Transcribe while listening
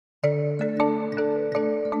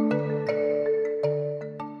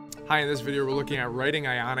Hi, in this video we're looking at writing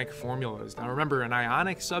ionic formulas. Now remember, an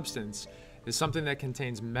ionic substance is something that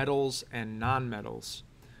contains metals and nonmetals,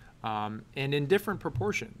 and in different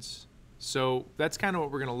proportions. So that's kind of what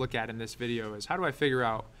we're going to look at in this video, is how do I figure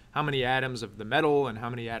out how many atoms of the metal and how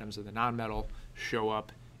many atoms of the nonmetal show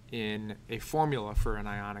up in a formula for an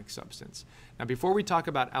ionic substance. Now before we talk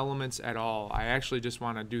about elements at all, I actually just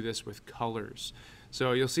want to do this with colors.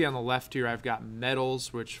 So you'll see on the left here I've got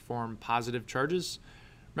metals which form positive charges.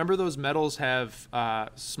 Remember, those metals have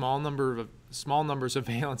small numbers of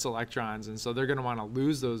valence electrons, and so they're going to want to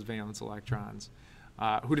lose those valence electrons.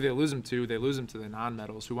 Who do they lose them to? They lose them to the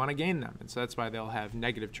nonmetals who want to gain them, and so that's why they'll have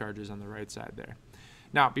negative charges on the right side there.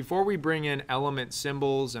 Now, before we bring in element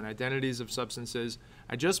symbols and identities of substances,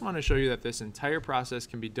 I just want to show you that this entire process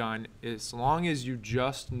can be done as long as you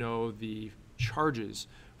just know the charges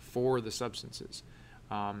for the substances.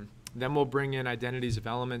 Then we'll bring in identities of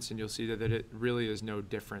elements, and you'll see that it really is no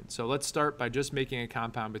different. So let's start by just making a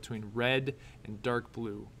compound between red and dark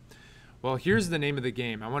blue. Well, here's the name of the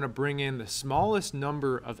game. I want to bring in the smallest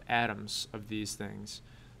number of atoms of these things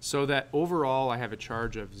so that overall I have a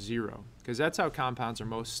charge of 0, because that's how compounds are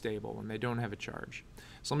most stable, when they don't have a charge.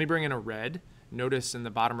 So let me bring in a red. Notice in the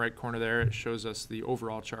bottom right corner there it shows us the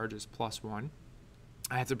overall charge is +1.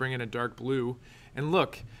 I have to bring in a dark blue, and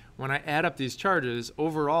look, when I add up these charges,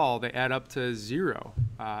 overall they add up to 0.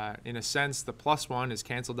 In a sense, the +1 is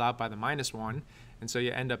canceled out by the -1, and so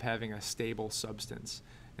you end up having a stable substance.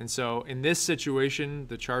 And so in this situation,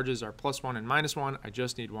 the charges are +1 and -1. I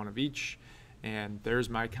just need one of each, and there's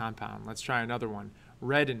my compound. Let's try another one,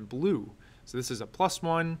 red and blue. So this is a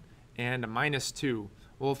 +1 and a -2.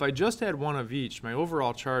 Well, if I just had one of each, my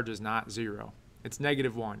overall charge is not 0. It's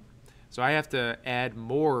 -1. So I have to add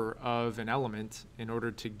more of an element in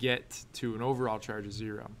order to get to an overall charge of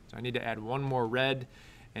 0. So I need to add one more red,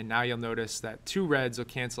 and now you'll notice that 2 reds will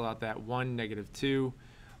cancel out that 1, -2,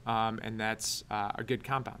 and that's a good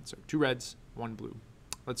compound. So 2 reds, 1 blue.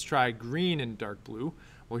 Let's try green and dark blue.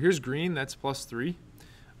 Well, here's green, that's +3.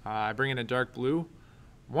 I bring in a dark blue.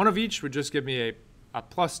 One of each would just give me a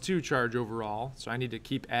 +2 charge overall, so I need to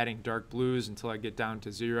keep adding dark blues until I get down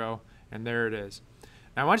to 0, and there it is.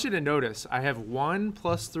 Now I want you to notice I have 1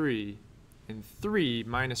 + 3 and 3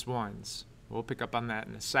 -1s. We'll pick up on that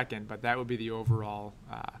in a second, but that would be the overall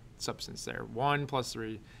substance there. 1 +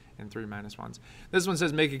 3 and 3 -1s. This one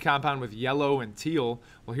says make a compound with yellow and teal.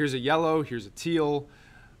 Well, here's a yellow, here's a teal.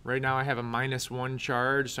 Right now I have a -1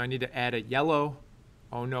 charge, so I need to add a yellow.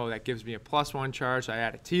 Oh no, that gives me a +1 charge, so I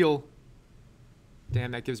add a teal.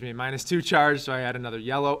 Damn, that gives me a -2 charge, so I add another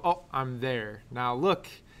yellow. Oh, I'm there. Now look.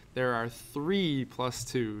 There are 3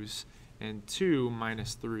 +2s and 2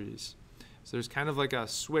 -3s. So there's kind of like a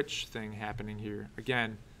switch thing happening here.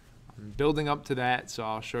 Again, I'm building up to that, so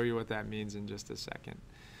I'll show you what that means in just a second.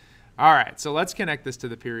 All right, so let's connect this to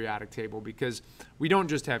the periodic table, because we don't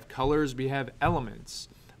just have colors, we have elements.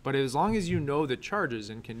 But as long as you know the charges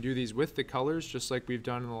and can do these with the colors, just like we've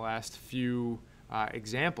done in the last few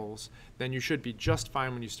examples, then you should be just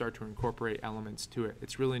fine when you start to incorporate elements to it.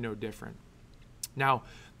 It's really no different. Now,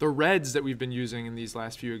 the reds that we've been using in these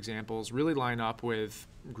last few examples really line up with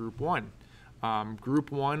group 1.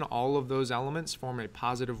 Group 1, all of those elements form a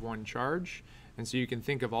 +1 charge, and so you can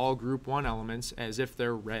think of all group 1 elements as if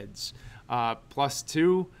they're reds.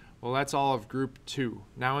 +2, well, that's all of group 2.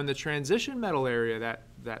 Now in the transition metal area,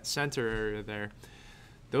 that center area there,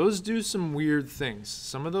 those do some weird things.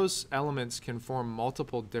 Some of those elements can form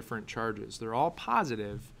multiple different charges. They're all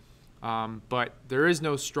positive, but there is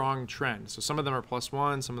no strong trend. So some of them are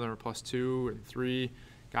 +1, some of them are +2 and 3.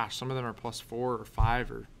 Gosh, some of them are +4 or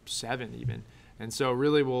 5 or 7 even. And so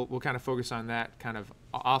really we'll kind of focus on that kind of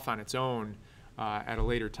off on its own at a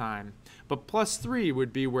later time. But +3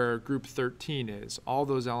 would be where group 13 is. All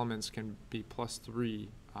those elements can be +3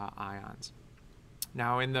 ions.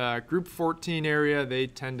 Now in the group 14 area, they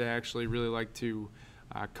tend to actually really like to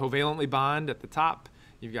covalently bond at the top.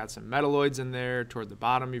 You've got some metalloids in there. Toward the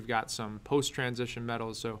bottom, you've got some post-transition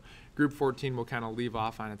metals. So group 14 will kind of leave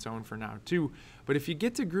off on its own for now too. But if you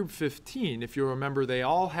get to group 15, if you remember, they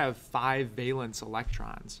all have 5 valence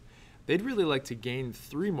electrons. They'd really like to gain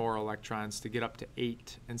 3 more electrons to get up to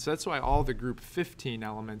 8. And so that's why all the group 15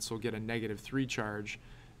 elements will get a -3 charge.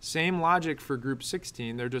 Same logic for group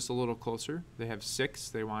 16. They're just a little closer. They have 6.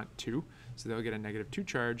 They want 2. So they'll get a -2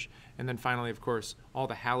 charge. And then finally, of course, all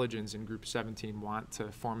the halogens in group 17 want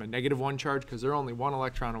to form a -1 charge because they're only 1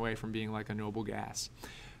 electron away from being like a noble gas.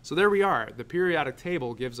 So there we are. The periodic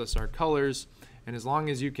table gives us our colors. And as long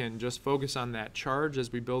as you can just focus on that charge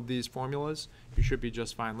as we build these formulas, you should be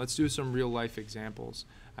just fine. Let's do some real-life examples.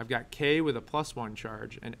 I've got K with a +1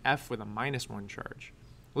 charge and F with a -1 charge.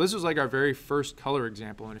 Well, this was like our very first color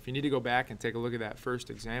example, and if you need to go back and take a look at that first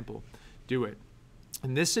example, do it.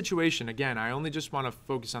 In this situation, again, I only just want to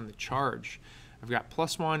focus on the charge. I've got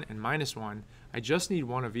 +1 and -1. I just need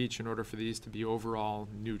one of each in order for these to be overall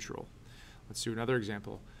neutral. Let's do another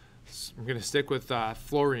example. I'm going to stick with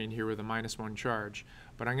fluorine here with a -1 charge,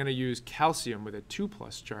 but I'm going to use calcium with a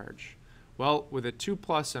 2+ charge. Well, with a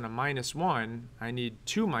 2+ and a -1, I need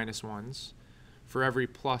 2 -1s for every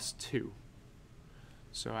 +2.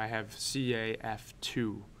 So I have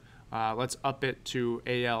CaF2. Let's up it to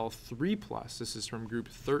Al3+. This is from group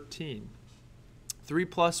 13.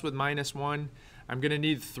 3+ with -1. I'm going to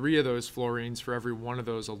need 3 of those fluorines for every one of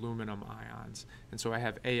those aluminum ions. And so I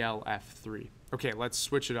have AlF3. Okay, let's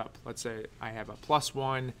switch it up. Let's say I have a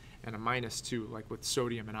 +1 and a -2, like with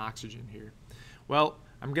sodium and oxygen here. Well,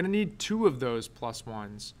 I'm going to need 2 of those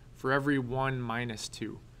 +1s for every one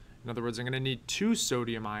 -2. In other words, I'm going to need 2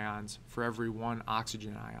 sodium ions for every 1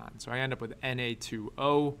 oxygen ion. So I end up with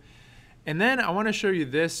Na2O. And then I want to show you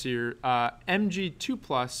this here,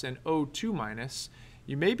 Mg2+ and O2-.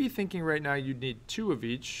 You may be thinking right now you'd need 2 of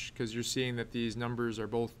each because you're seeing that these numbers are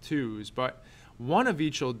both 2s, but 1 of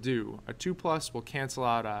each will do. A 2+ will cancel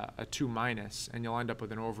out a 2-, and you'll end up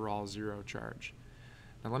with an overall 0 charge.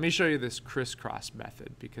 Now let me show you this crisscross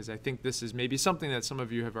method because I think this is maybe something that some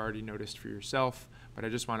of you have already noticed for yourself, but I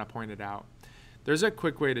just want to point it out. There's a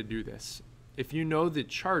quick way to do this. If you know the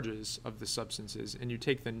charges of the substances and you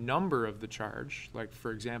take the number of the charge, like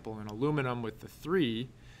for example in aluminum with the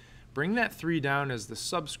 3, bring that 3 down as the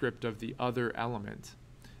subscript of the other element.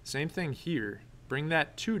 Same thing here. Bring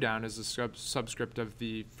that 2 down as the subscript of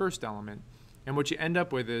the first element, and what you end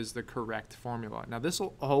up with is the correct formula. Now this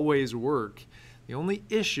will always work. The only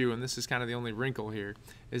issue, and this is kind of the only wrinkle here,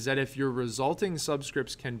 is that if your resulting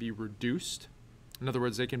subscripts can be reduced, in other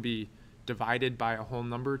words, they can be divided by a whole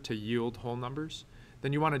number to yield whole numbers,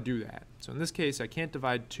 then you want to do that. So in this case, I can't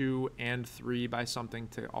divide 2 and 3 by something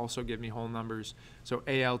to also give me whole numbers, so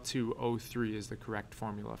Al2O3 is the correct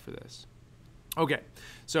formula for this. Okay,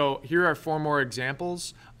 so here are 4 more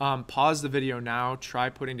examples. Pause the video now, try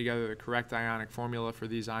putting together the correct ionic formula for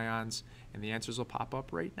these ions, and the answers will pop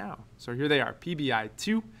up right now. So here they are: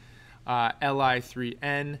 PbI2,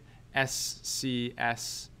 Li3N,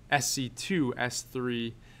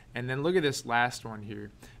 SC2S3, and then look at this last one here.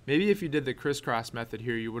 Maybe if you did the crisscross method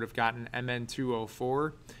here, you would have gotten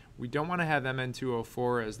Mn2O4. We don't want to have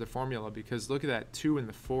Mn2O4 as the formula because look at that, 2 and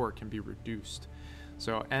the 4 can be reduced.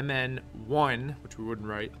 So Mn1, which we wouldn't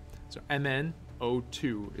write, so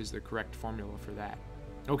MnO2 is the correct formula for that.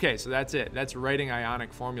 Okay, so that's it. That's writing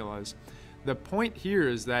ionic formulas. The point here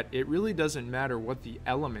is that it really doesn't matter what the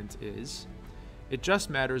element is. It just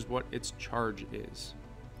matters what its charge is.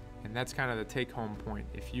 And that's kind of the take-home point.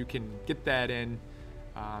 If you can get that in,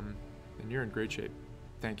 then you're in great shape.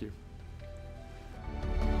 Thank you.